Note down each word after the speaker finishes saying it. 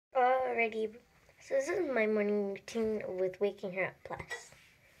Alrighty, so this is my morning routine with waking her up plus.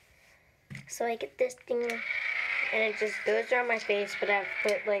 So I get this thing, and it just goes around my face, but I have to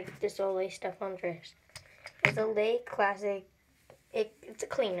put like this Olay stuff on first. It's Olay Classic, it's a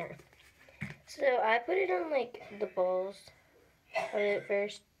cleaner. So I put it on like the balls of it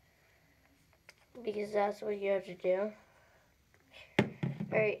first, because that's what you have to do.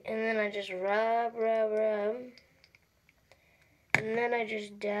 Alright, and then I just rub. And then I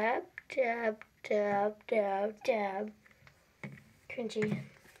just dab. Crunchy.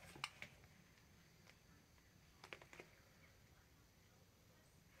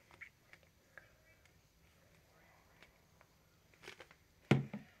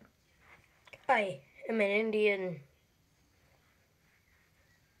 I am an Indian.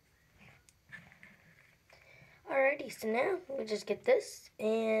 Alrighty, so now we just get this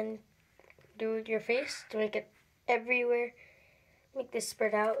and do it with your face to make it everywhere. Make this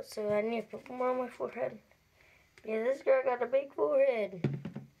spread out, so I need to put more on my forehead. Yeah, this girl got a big forehead.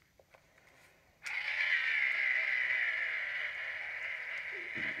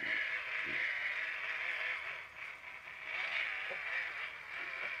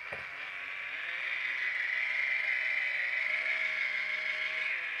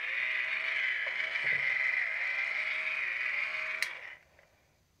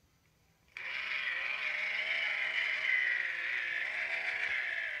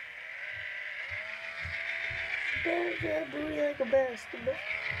 Bounce that booty like a basketball.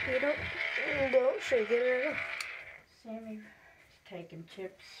 You don't shake it at all. Sammy's taking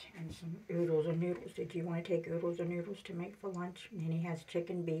chips and some oodles and noodles. Did you want to take oodles and noodles to make for lunch? And then he has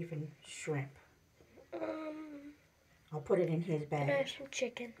chicken, beef, and shrimp. I'll put it in his bag. Can I have some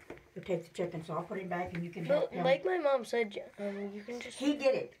chicken? You'll take the chicken, so I'll put it back and you can help him. Like my mom said, you can just... He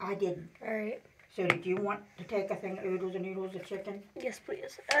did it. I didn't. Alright. So did you want to take a thing of oodles and noodles of chicken? Yes,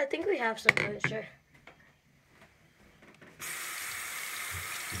 please. I think we have some, but sure.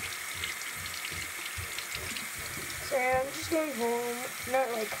 So I'm just going home, not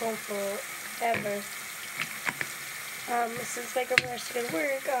like home forever. Since my girlfriend has to go to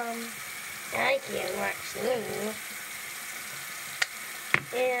work, I can't watch TV.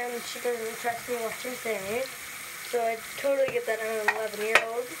 And she doesn't trust me watching things. So I totally get that I'm an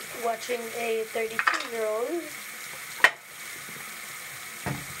 11-year-old watching a 32-year-old.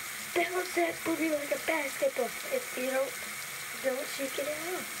 Bounce that booty like a basketball. If you don't shake it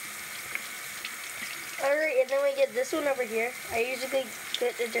out. Alright, and then we get this one over here. I usually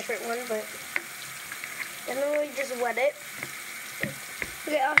get a different one, but... And then we just wet it.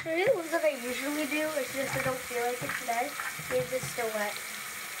 Okay, I'll show you the ones that I usually do. It's just I don't feel like it today. It's just still wet.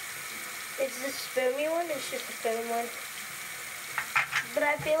 It's this foamy one. It's just a foam one. But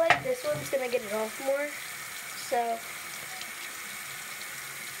I feel like this one's going to get it off more. So...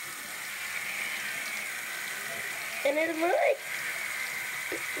 And it's more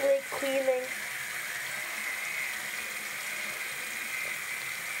like cleaning.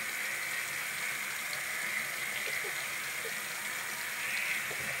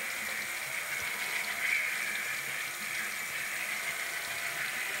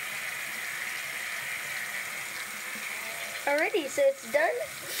 Alrighty, so it's done.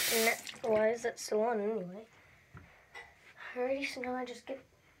 Why is that still on anyway? Alrighty, so now I just get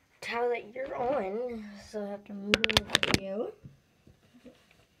the towel that you're on. So I have to move the video.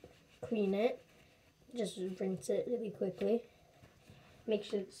 Clean it. Just rinse it really quickly. Make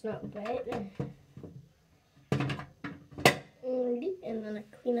sure it's not wet. Alrighty, and then I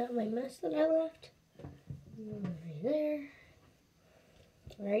clean up my mess that I left. Right there.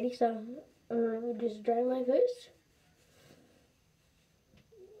 Alrighty, so just dry my face.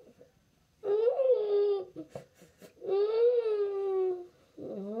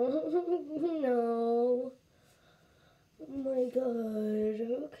 No. Oh my god.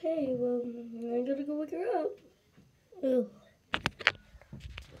 Okay, well, I gotta go wake her up. Ew.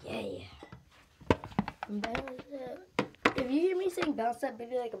 Yeah. Bounce that. If you hear me saying bounce that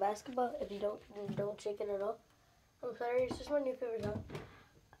baby like a basketball, if you don't shake it at all, I'm sorry, it's just my new favorite song.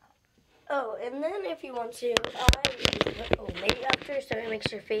 Oh, and then if you want to, I put Olay after so it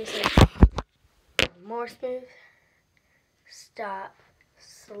makes your face more smooth. Stop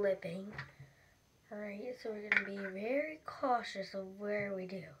slipping. Alright, so we're going to be very cautious of where we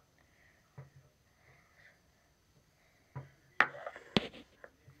do.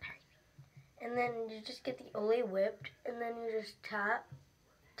 And then you just get the Olay whipped, and then you just tap,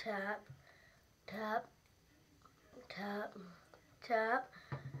 and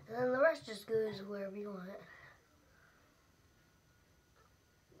then the rest just goes wherever you want it.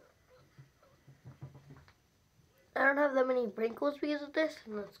 I don't have that many wrinkles because of this,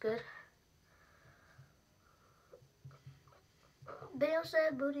 and that's good. bounce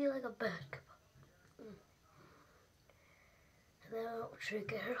that booty like a basketball. Now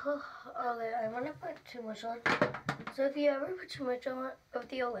shake it. Okay, I want to put too much on. So if you ever put too much on of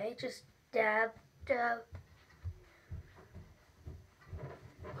the Olay, just dab, dab.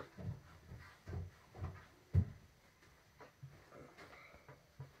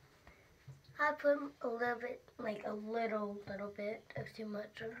 I put a little bit, like a little bit of too much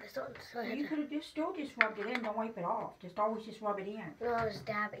on this one. So I had You to, could have just still just rubbed it in. Don't wipe it off. Just always just rub it in. no, I was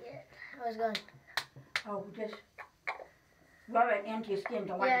dabbing it. I was going. Oh, just rub it into your skin.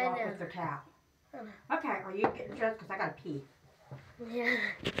 Don't wipe Yeah, it I off know. with your towel. I know. Okay, are you getting dressed? Because I got to pee. Yeah.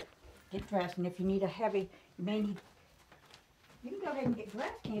 Get dressed, and if you need a heavy, you may need, you can go ahead and get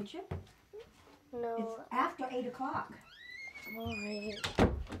dressed, can't you? No. It's after 8 o'clock. Alright.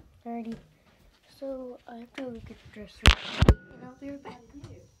 Alrighty. So I have to get dressed and I'll be right back.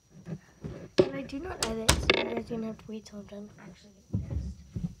 And I do not edit, so you guys don't have to wait till I'm done actually getting dressed.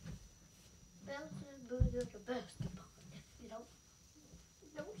 Bounce and booty like a basketball. If you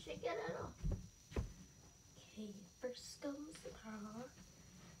don't shake it at all. Okay, first comes the car.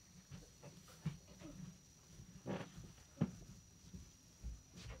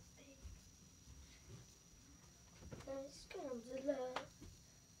 Next comes the love.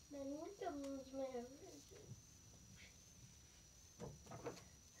 Then comes marriage.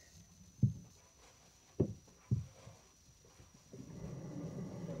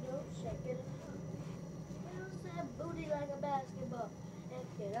 Don't shake it up. Bounce that booty like a basketball.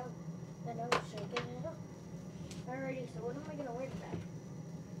 If you don't shake it up. Alrighty, so what am I gonna wear today?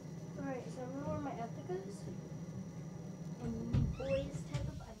 Alright, so I'm gonna wear my ethicas. And boys type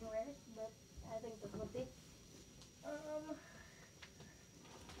of underwear, but I think this will be.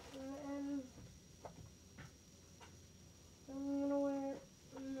 And I'm gonna wear.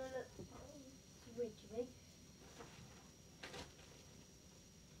 It's way too big.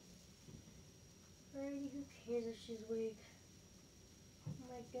 Alrighty, who cares if she's wig? Oh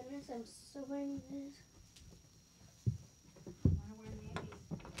my goodness, I'm so wearing this.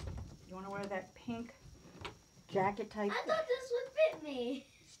 You want to wear that pink jacket type? I thought this would fit me.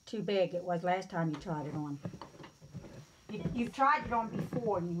 It's too big. It was last time you tried it on. You tried it on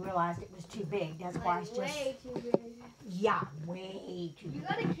before and you realized it was too big. That's why it's just... Way too big. Yeah, way too You big.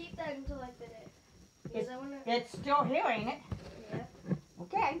 gotta keep that until I fit it. Because I wanna... It's still here, ain't it? Yeah.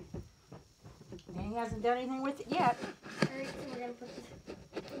 Okay. And he hasn't done anything with it yet. Alright, so we're gonna put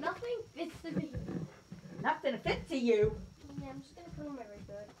this... Nothing fits to me. Nothing fits to you. Yeah, I'm just gonna put on my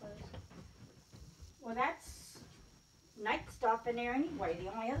regular clothes. Well, that's night stuff in there anyway.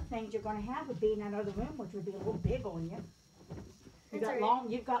 The only other things you're going to have would be in that other room, which would be a little big on you. It's alright.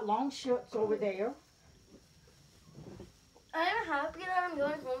 You've got long shirts over there. I'm happy that I'm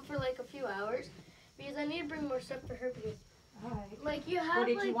going home for like a few hours. Because I need to bring more stuff for her. Because, All right. like, you have Or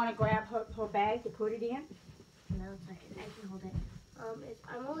did like... you want to grab her bag to put it in? No, it's like, I can hold it.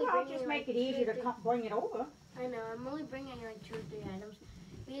 I'm only Well, bringing just like make it easy to bring it over. I know, I'm only bringing like 2 or 3 items.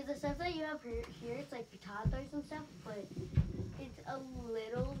 Because the stuff that you have here, it's like for toddlers and stuff, but it's a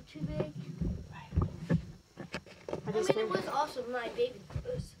little too big. I mean, it was also my baby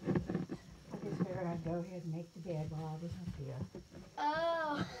clothes. I just figured I'd go ahead and make the bed while I was up here.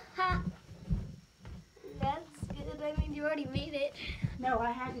 Oh, ha! That's good. I mean, you already made it. No,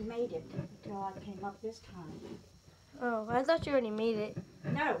 I hadn't made it until I came up this time. Oh, I thought you already made it.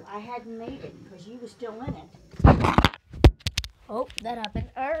 No, I hadn't made it because you were still in it. Oh, that happened.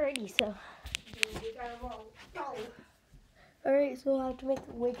 Alrighty, so. You gotta roll. Go. Alright, so I have to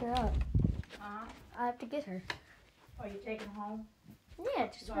wake her up. Uh-huh. I have to get her. Are you taking her home? Yeah,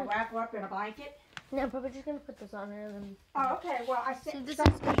 just You want to wrap her up in a blanket? No, but we're just gonna put this on her and then. Oh, okay. Well, I said So this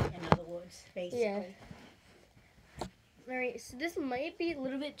something, is in other words, basically. Yeah. Alright, so this might be a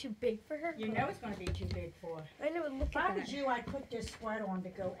little bit too big for her. You know it's going to be too big for her. I know, but look If I at was that. you, I'd put this sweater on to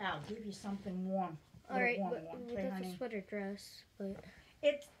go out. Give you something warm. Alright, warm but one. well, Okay, that's honey. a sweater dress, but.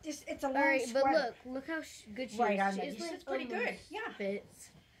 It's a long Alright, sweater. but look how good she Right, is. I know. She's This like is pretty good. almost Yeah. Fits.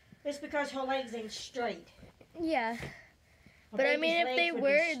 It's because her legs ain't straight. Yeah, Her but I baby's mean, if legs they would be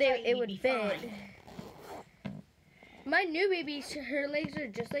were, straight, it you'd would be fit. fine. My new baby, her legs are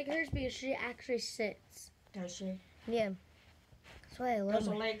just like hers because she actually sits. Does she? Yeah, that's why I love Does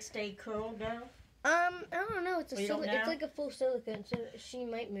her her. legs stay curled though? I don't know. It's Oh, you don't it's know? like a full silicone, so she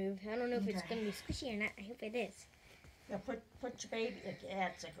might move. I don't know if it's Okay. gonna be squishy or not. I hope it is. Yeah, put your baby.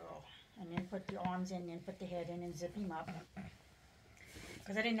 That's a girl. And then put the arms in, and put the head in, and zip him up.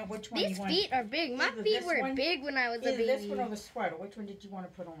 Because I didn't know which one These you wanted. feet are big. My Either feet this were one- big when I was a Either baby. this one or the sweater. Which one did you want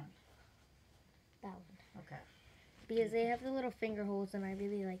to put on? That one. Okay. Because they have the little finger holes, and I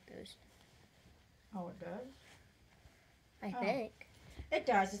really like those. Oh, it does? I Oh. think. It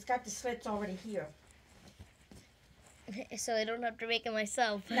does. It's got the slits already here. So I don't have to make it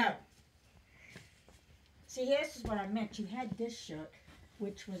myself. No. See, this is what I meant. You had this shirt,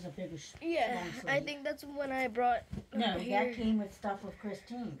 which was a bigger Yeah, long sleeve. I think that's when I brought. No, here. that came with stuff with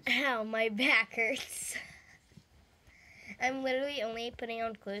Christine's. Ow, my back hurts. I'm literally only putting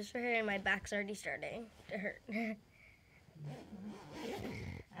on clothes for her, and my back's already starting to hurt.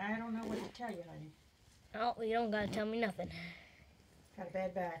 I don't know what to tell you, honey. Oh, you don't gotta tell me nothing. Got a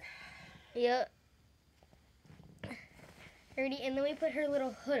bad back. Yep. Alrighty, and then we put her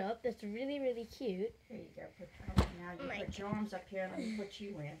little hood up. That's really, really cute. There you go. Now you put your arms up here and let me put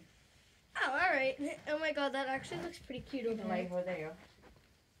you in. Oh, alright. Oh my god, that actually looks pretty cute You over can lay there. over there.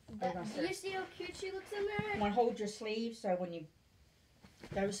 Do you see how cute she looks in there? You want to hold your sleeves so when you,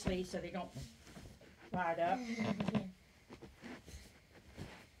 those sleeves so they don't ride up.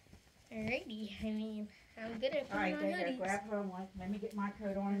 Alrighty, I mean, I'm good at All right, putting on there you hoodies. go. Grab her one. Let me get my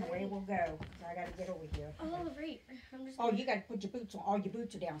coat on and away we'll go. 'Cause I got to get over here. Oh, right. I'm just Oh, you got to put your boots on. All your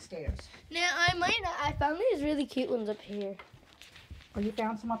boots are downstairs. Now, I found these really cute ones up here. Oh, you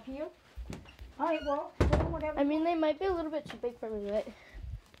found some up here? All right, well, put on whatever. I mean, they might be a little bit too big for me, but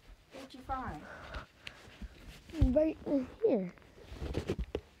What you find? right here.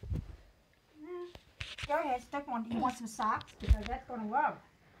 Go ahead, step on. You want some socks? Because that's going to rub.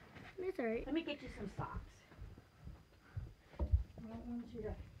 That's alright. Let me get you some socks. I don't want you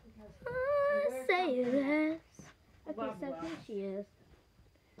to. Because Say less. Okay, Rub, so rub. here she is.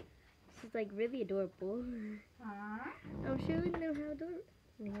 She's like really adorable. I'm showing them how adorable.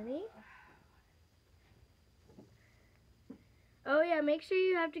 Nanny? Oh yeah, make sure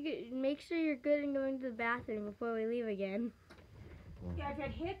you're good in going to the bathroom before we leave again. Yeah, if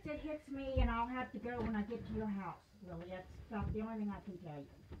it hits me, and I'll have to go when I get to your house. Really, that's about the only thing I can tell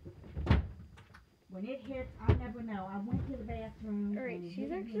you. When it hits, I never know. I went to the bathroom. Alright, and she's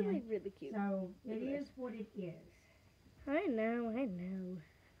hit actually again. really cute. So it is what it is. I know.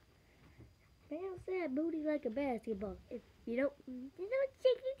 Bounce that booty like a basketball. If you don't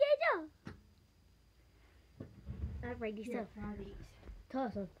shake your head off. Alrighty, so Here, try these.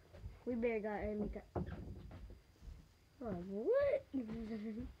 toss them. We better got any. Oh, what?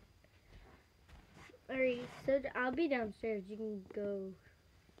 Alright, so I'll be downstairs. You can go.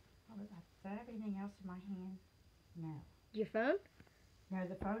 Oh, I have anything else in my hand? No. Your phone? No,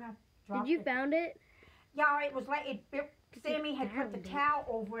 the phone I dropped. Did you it. found it? Yeah, it was like Sammy had put the found it. towel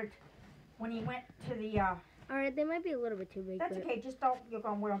over it when he went to the. Alright, they might be a little bit too big. That's but okay. Just don't. You're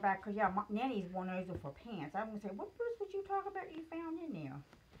gonna wear them back because Nanny's one of those for pants. I'm gonna say, what Bruce would you talk about? You found in there?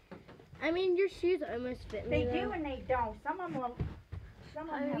 I mean, your shoes almost fit me. They though. do and they don't. Some of them have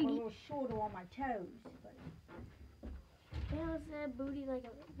a Alrighty. little shorter on my toes. But Bounce that booty like a.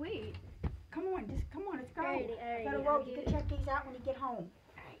 Wait. come on, let's go. Alrighty, I gotta alrighty, roll. I'll You get can check these out when you get home.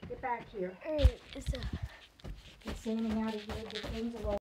 Get back here. Alright, so. Get Sammy out of here. Get things away.